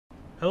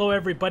Hello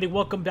everybody,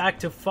 welcome back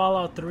to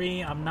Fallout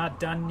 3. I'm not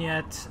done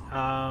yet.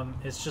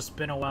 It's just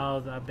been a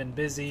while. I've been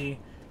busy.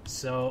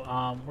 So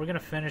we're going to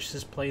finish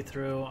this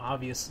playthrough,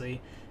 obviously.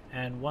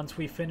 And once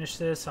we finish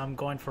this, I'm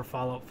going for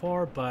Fallout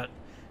 4. But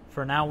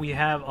for now, we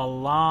have a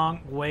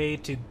long way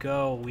to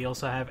go. We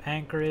also have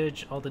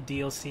Anchorage, all the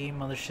DLC,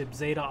 Mothership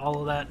Zeta,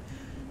 all of that.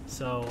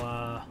 So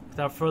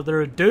without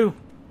further ado,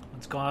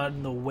 let's go out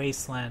in the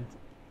Wasteland.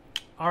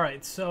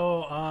 Alright,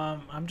 so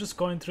I'm just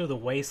going through the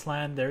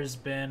Wasteland. There's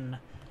been...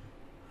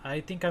 I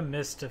think I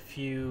missed a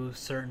few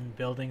certain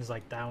buildings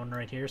like that one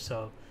right here,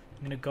 so I'm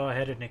going to go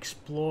ahead and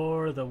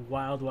explore the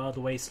wild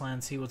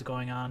wasteland, see what's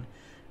going on.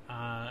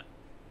 I'm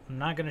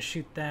not going to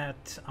shoot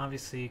that,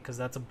 obviously, because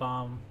that's a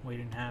bomb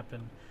waiting to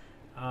happen.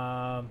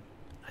 I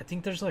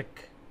think there's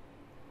like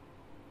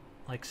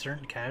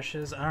certain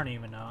caches. I don't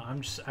even know.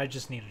 I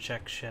just need to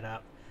check shit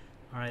out.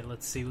 Alright,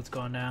 let's see what's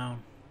going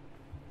down.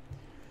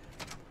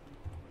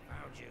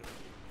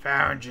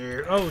 Found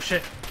you. Oh,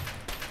 shit.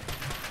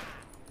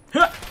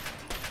 Huh!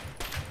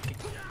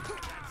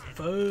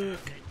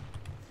 Fuck.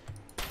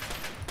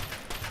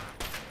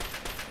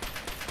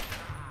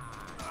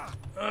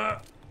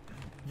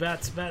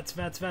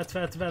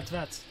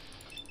 Vats.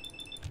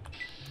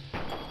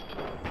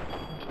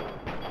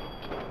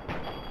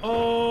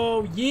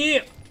 Oh,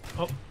 yeah!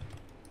 Oh.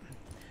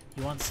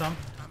 You want some?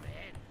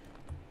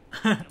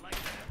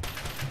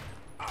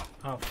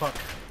 Oh, fuck.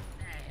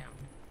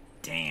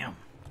 Damn.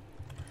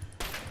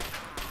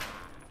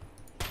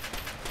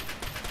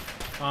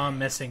 Oh, I'm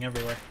missing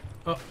everywhere.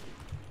 Oh.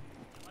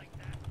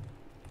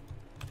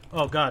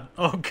 Oh god.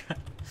 Oh god.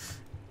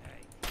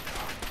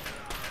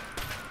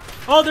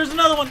 Oh, there's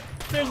another one.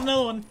 There's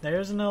another one.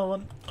 There's another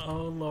one.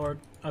 Oh lord.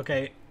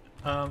 Okay.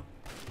 I'm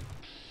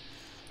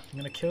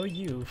gonna kill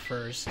you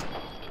first.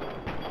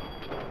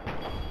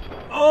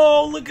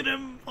 Oh, look at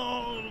him.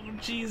 Oh,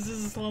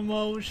 Jesus, slow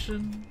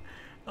motion.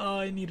 Oh,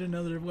 I need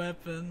another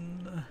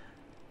weapon.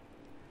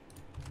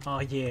 Oh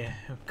yeah,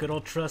 good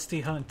old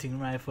trusty hunting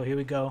rifle. Here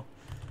we go.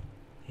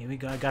 Here we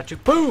go. I got you.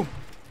 Boom.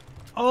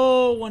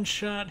 Oh, one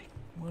shot.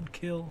 One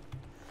kill.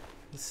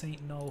 This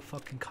ain't no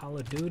fucking Call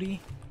of Duty.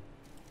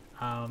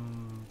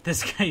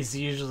 This guy's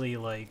usually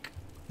like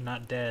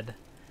not dead,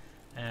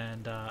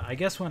 and I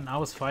guess when I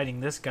was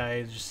fighting this guy,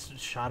 I just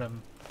shot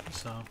him.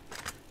 So,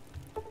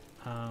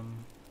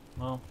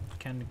 well,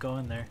 can't go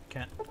in there.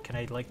 Can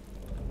I like?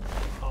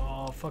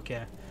 Oh fuck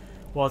yeah!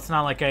 Well, it's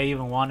not like I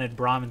even wanted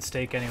Brahmin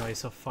steak anyway,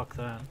 so fuck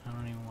that. I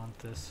don't even want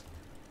this.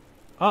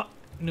 Oh,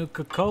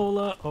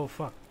 Nuka-Cola. Oh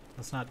fuck!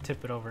 Let's not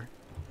tip it over.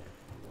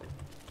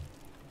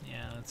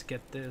 Let's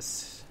get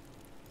this.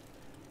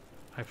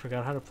 I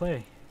forgot how to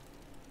play.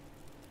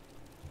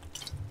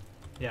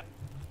 Yeah.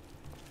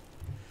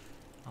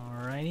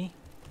 Alrighty.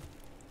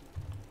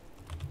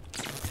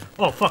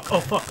 Oh fuck, oh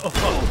fuck, oh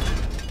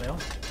fuck. Well,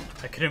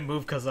 I couldn't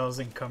move because I was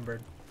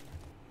encumbered.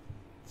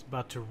 It's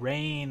about to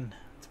rain.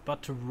 It's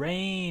about to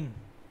rain.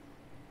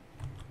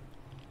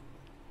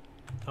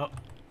 Oh.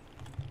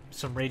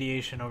 Some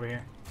radiation over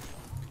here.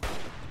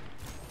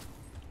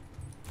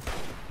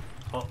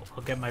 Oh,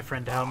 I'll get my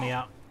friend to help me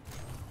out.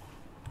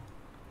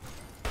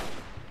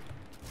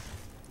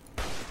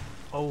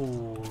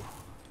 Oh.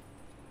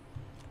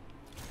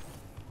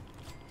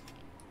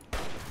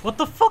 What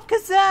the fuck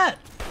is that?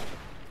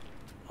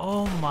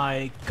 Oh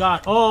my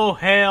god. Oh,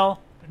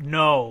 hell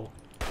no.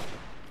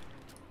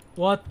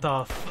 What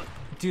the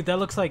dude, that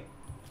looks like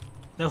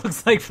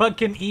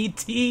fucking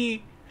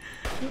E.T.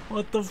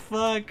 What the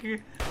fuck?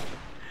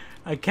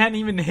 I can't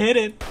even hit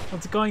it.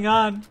 What's going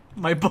on?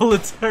 My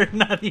bullets are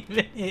not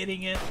even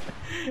hitting it.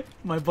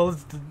 My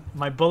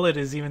bullet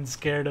is even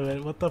scared of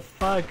it. What the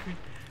fuck?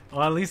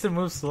 Well, at least it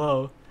moves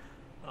slow.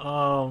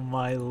 Oh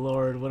my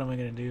lord, what am I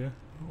gonna do?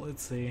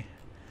 Let's see.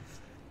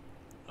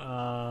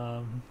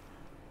 I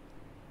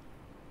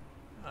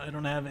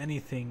don't have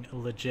anything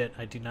legit.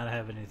 I do not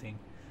have anything.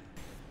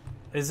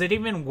 Is it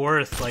even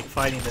worth like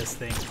fighting this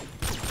thing?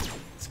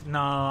 No,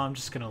 I'm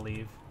just gonna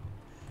leave.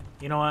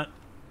 You know what?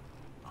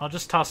 I'll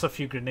just toss a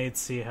few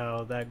grenades, see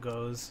how that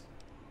goes.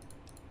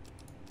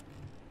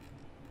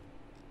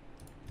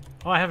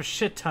 Oh, I have a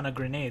shit ton of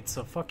grenades,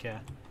 so fuck yeah.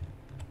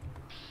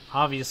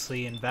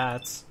 Obviously in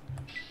bats.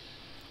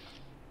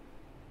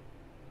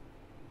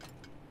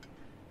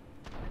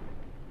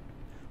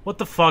 What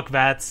the fuck,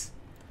 Vats?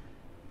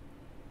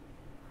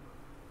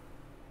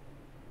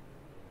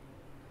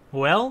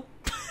 Well?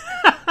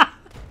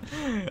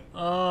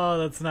 Oh,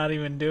 that's not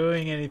even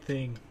doing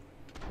anything.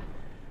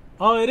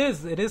 Oh, it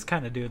is. It is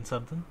kind of doing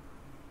something.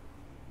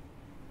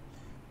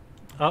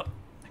 Oh,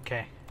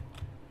 okay.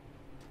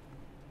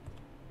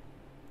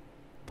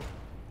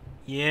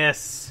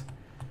 Yes.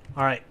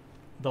 Alright.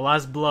 The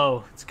last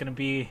blow. It's gonna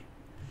be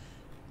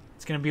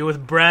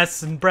with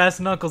brass and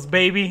brass knuckles,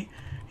 baby.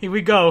 Here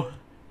we go.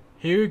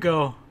 Here we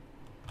go.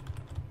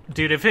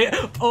 Dude, if it...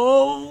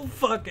 Oh,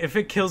 fuck. If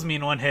it kills me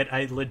in one hit,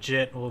 I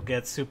legit will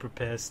get super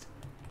pissed.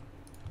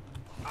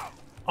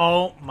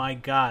 Oh, my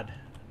God.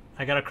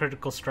 I got a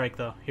critical strike,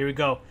 though. Here we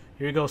go.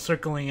 Here we go,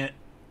 circling it.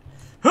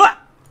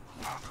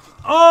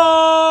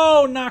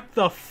 Oh, knock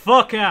the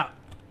fuck out.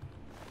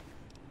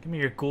 Give me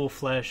your ghoul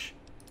flesh.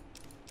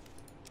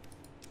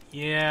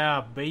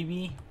 Yeah,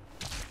 baby.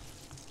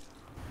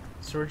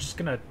 So we're just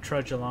gonna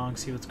trudge along,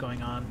 see what's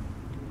going on.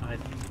 I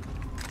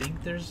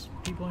think there's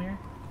people here.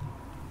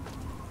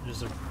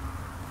 There's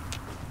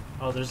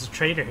a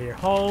trader here.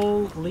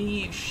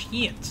 Holy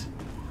shit!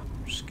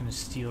 I'm just gonna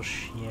steal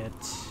shit.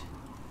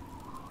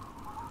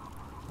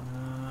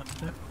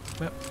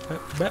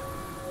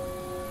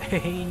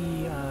 Hey,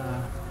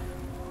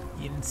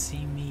 you didn't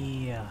see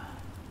me.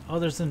 Oh,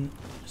 there's a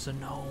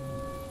gnome.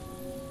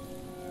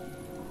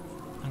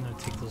 I'm gonna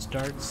take those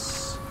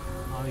darts,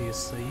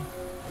 obviously.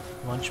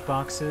 Lunch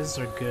boxes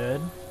are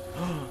good.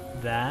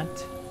 That.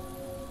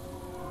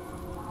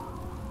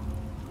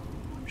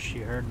 She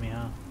heard me,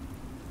 huh?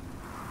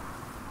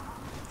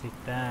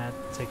 Take that,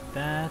 take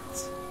that.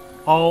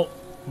 Oh,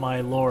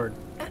 my lord.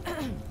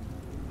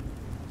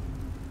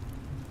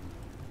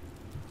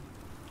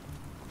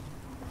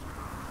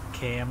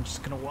 Okay, I'm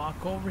just gonna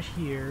walk over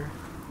here.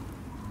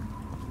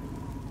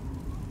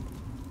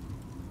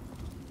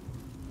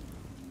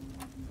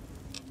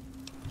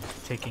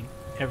 Taking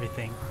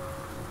everything.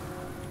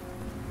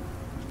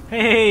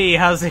 Hey,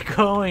 how's it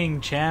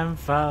going, champ?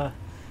 How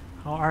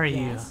are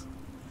you?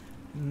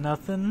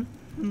 Nothing?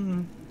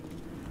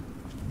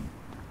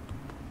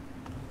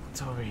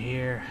 It's over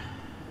here.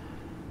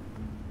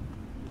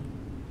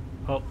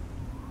 Oh.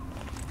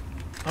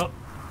 Oh.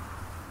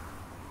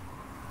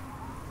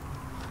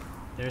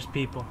 There's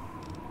people.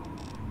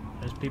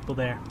 There's people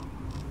there.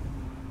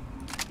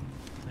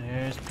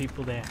 There's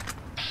people there.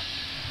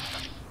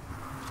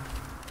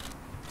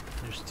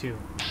 There's two.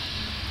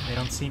 They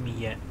don't see me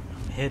yet.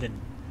 I'm hidden.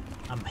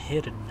 I'm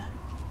hidden.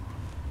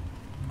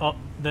 Oh,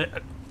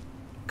 the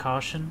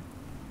caution.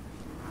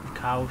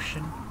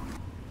 Caution.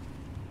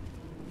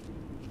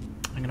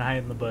 I'm gonna hide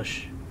in the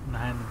bush. I'm gonna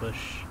hide in the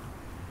bush.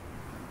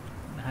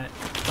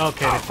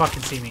 Okay, they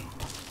fucking see me.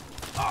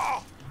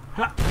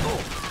 Ha.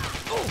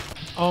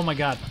 Oh my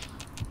god.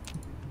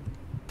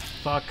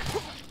 Fuck.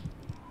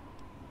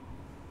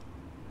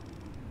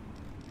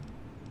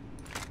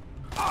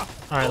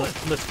 Alright,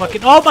 let's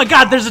fucking. Oh my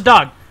god, there's a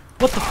dog!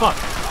 What the fuck?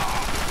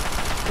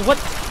 What?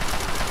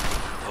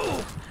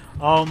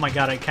 Oh my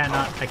god, I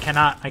cannot.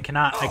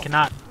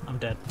 I'm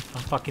dead.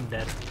 I'm fucking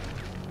dead.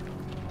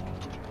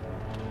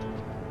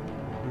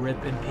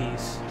 Rip in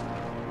peace.